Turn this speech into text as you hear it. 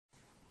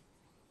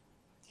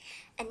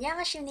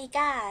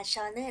안녕하십니까?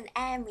 저는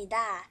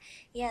애입니다.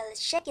 Yeah, let's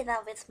check it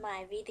out with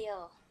my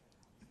video.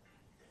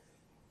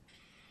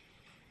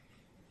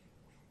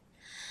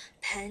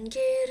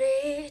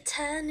 반기를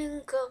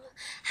타는 곳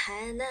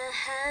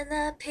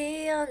하나하나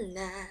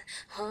피었나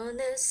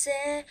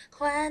어느새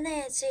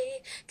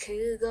환해지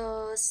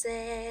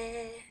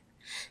그곳에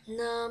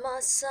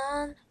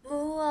넘어선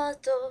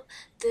무엇도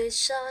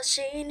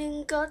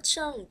되셔지는 것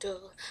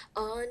정도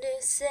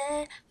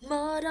어느새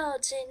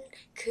멀어진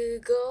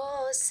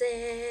그곳에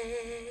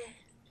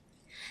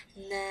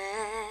난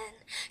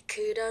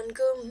그런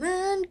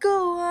꿈은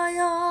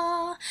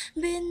꾸어요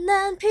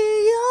빛난 피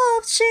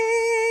없이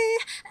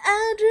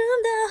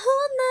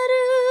아름다운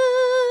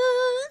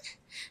날은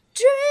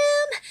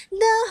Dream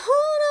나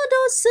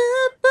홀로도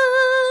슬픈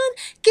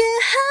게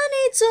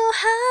아니죠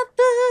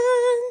하픈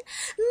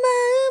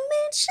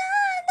마음이 잘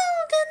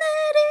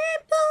녹아내릴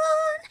뿐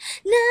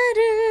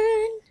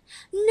나를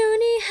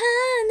눈이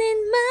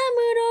하는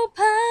맘으로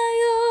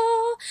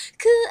봐요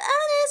그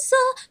안에서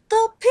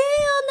또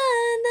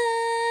피어난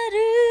날은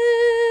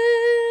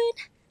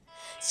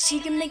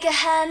지금 내가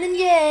하는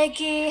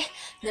얘기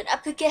널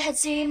아프게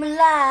하지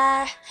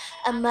말라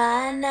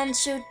아마 난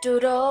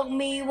죽도록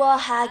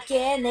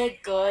미워하게 낼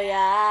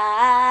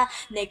거야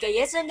내가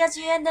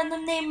예전까지 했던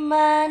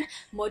너님만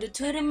모두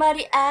들은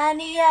말이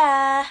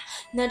아니야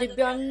너를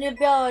별이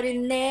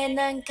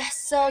난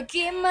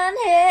가서기만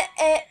해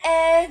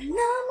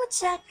너무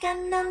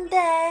착한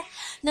넌데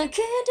넌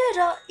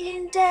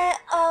그대로인데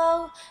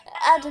Oh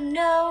I don't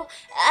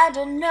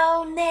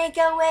know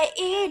내가 왜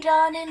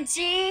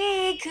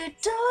이러는지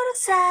그토록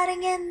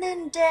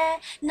사랑했는데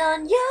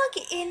넌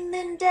여기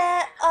있는데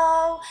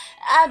Oh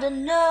I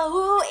don't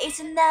know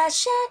이제 나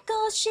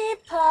찾고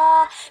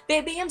싶어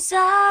Baby I'm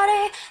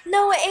sorry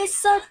너왜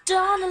있어도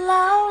난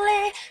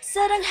lonely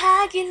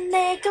사랑하긴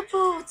내가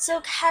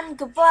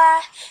부족한가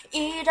봐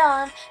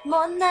이런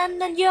못난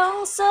난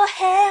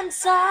용서해 I'm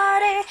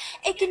sorry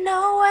이게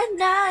너와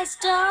나의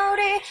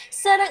story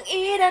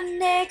사랑이란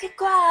내가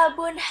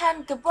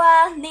과분한가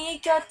봐 네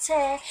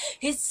곁에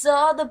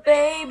있어도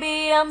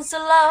baby I'm so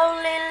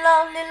lonely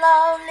lonely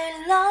lonely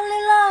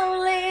lonely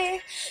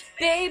lonely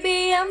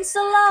Baby I'm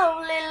so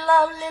lonely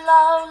lonely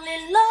lonely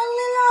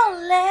lonely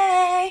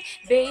lonely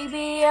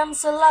Baby I'm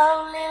so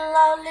lonely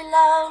lonely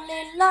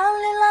lonely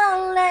lonely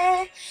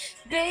lonely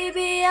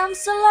Baby I'm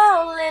so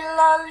lonely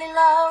lonely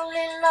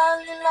lonely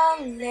lonely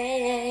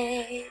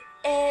lonely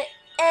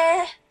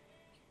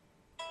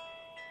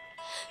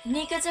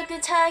네가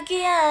적은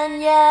탁이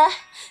아니야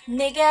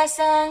내가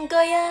산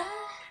거야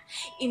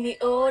이미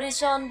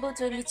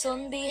오래전부터 네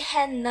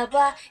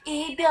준비했나봐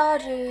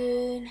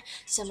이별은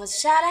정말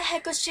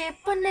잘하고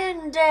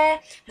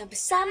싶었는데 넌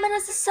비싼만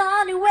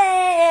했었으니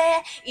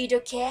왜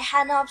이렇게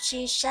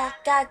한없이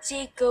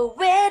샷가지고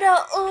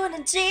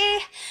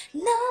외로우는지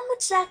너무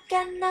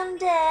착한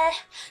넌데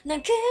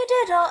넌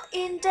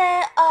그대로인데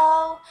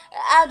Oh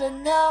I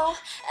don't know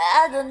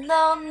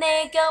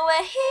내가 왜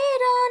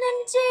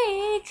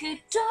이러는지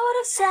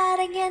그토록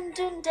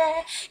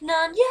사랑했는데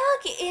넌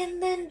여기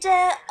있는데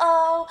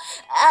Oh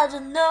I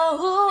don't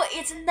know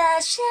이제 나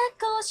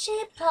찾고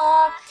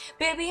싶어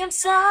Baby I'm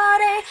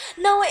sorry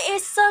너왜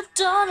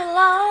있어도 난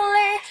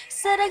lonely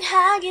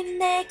사랑하긴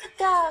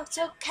내가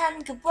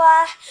부족한가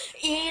봐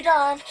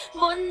이런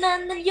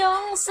못난 날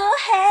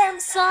용서해 I'm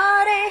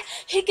sorry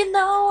이게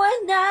너와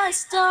나의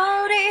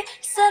story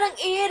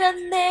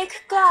사랑이란 내가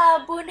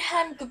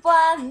과분한가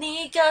봐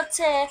네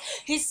곁에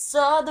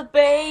있어도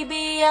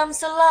Baby I'm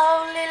so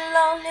lonely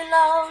lonely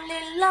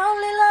lonely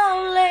lonely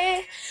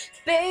lonely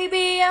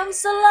Baby I'm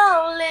so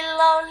lonely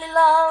lonely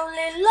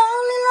lonely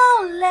lonely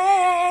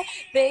lonely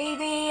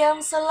Baby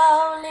I'm so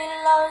lonely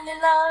lonely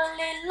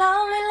lonely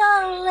lonely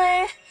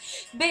lonely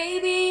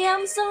Baby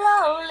I'm so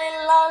lonely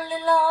lonely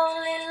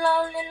lonely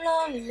lonely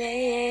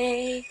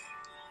lonely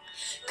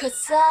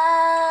Cause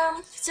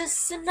I'm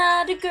just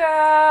another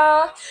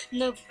girl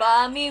너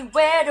밤이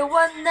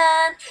외로워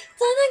난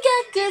더는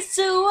가꿀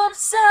수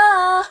없어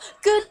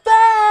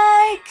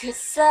Goodbye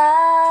Cause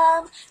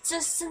I'm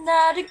just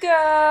another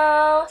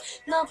girl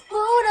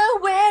너보다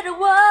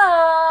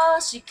외로워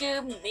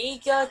지금 네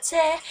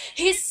곁에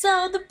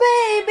있어도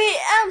baby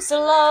I'm so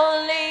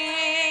lonely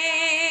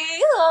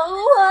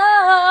oh,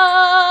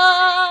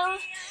 oh,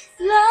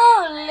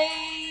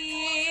 lonely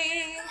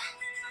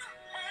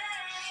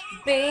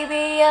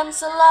Baby, I'm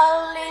so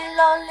lonely,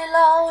 lonely,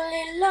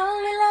 lonely,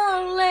 lonely,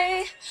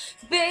 lonely.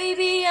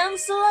 Baby, I'm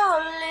so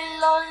lonely,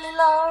 lonely,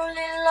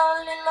 lonely,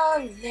 lonely,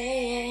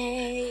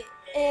 lonely.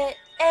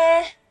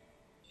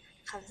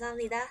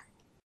 감사합니다.